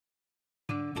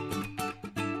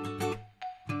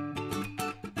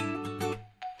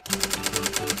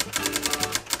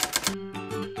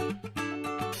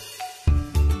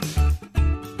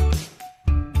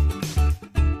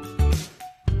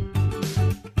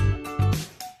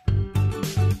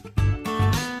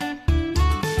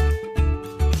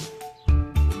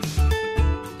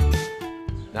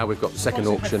now we've got the second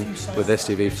auction with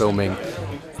STV filming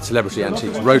Celebrity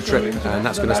Antiques Road Trip, and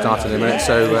that's going to start in a minute.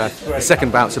 So the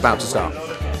second bout's about to start.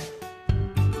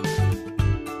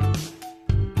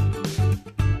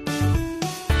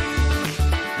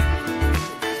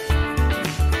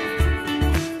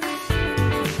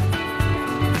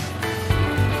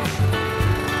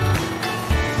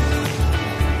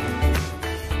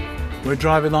 We're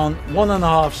driving on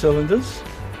 1.5 cylinders,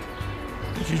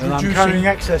 and I'm carrying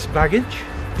excess baggage.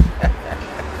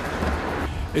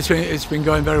 It's been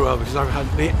going very well because I've had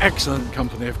the excellent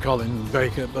company of Colin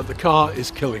Baker, but the car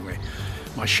is killing me.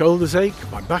 My shoulders ache,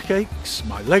 my back aches,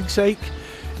 my legs ache.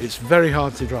 It's very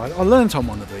hard to drive. I learnt on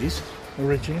one of these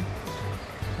originally,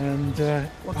 and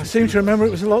I seem to remember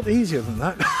it was a lot easier than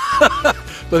that.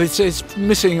 But it's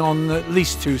missing on at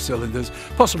least 2 cylinders,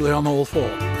 possibly on all 4.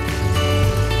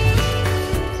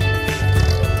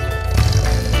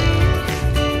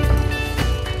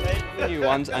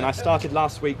 Ones, and I started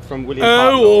last week from William.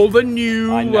 Oh, all the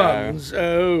new ones.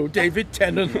 Oh, David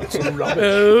Tennant.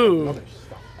 Oh,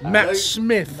 Matt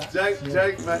Smith. Don't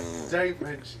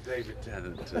mention David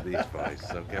Tennant to these prices.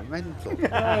 They'll get mental. Oh,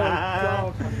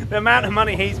 God. The amount of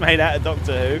money he's made out of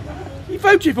Doctor Who. He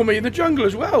voted for me in the jungle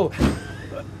as well.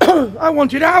 I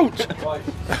wanted out.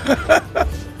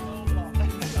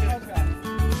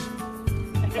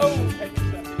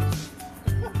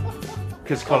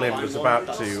 Because Colin was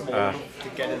about to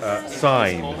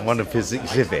sign one of his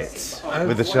exhibits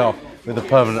with a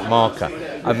permanent marker,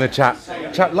 and the chap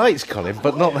likes Colin,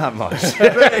 but not that much.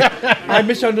 I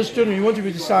misunderstood him. He wanted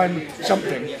me to sign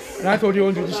something, and I thought he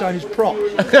wanted me to sign his prop.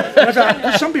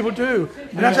 Some people do.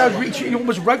 And that's how I was reaching. He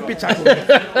almost rugby tackled me.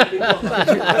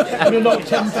 And you're not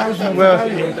 10,000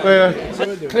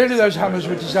 value. Clearly, those hammers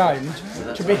were designed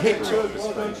to be hit.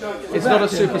 It's not a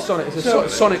supersonic. It's a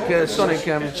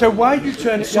sonic. So why do you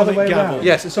turn it the other way around?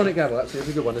 Yes, a sonic gavel. That's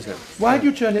a good one, isn't it? Why do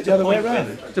you turn it the other way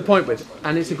around? To point with,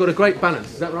 and it's got a great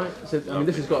balance. Is that right? So, I mean,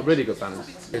 this has got a really good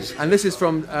balance. And this is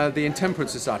from the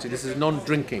Intemperance Society. This is a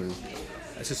non-drinking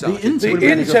society.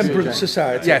 The Intemperance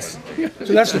Society. Yes.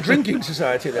 So that's the drinking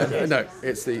society then. No,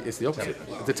 it's the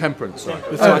opposite. The temperance. Sorry.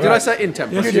 Did I say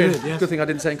intemperance? Yes, you did. Yes. Good thing I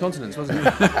didn't say incontinence, wasn't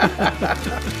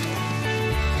it?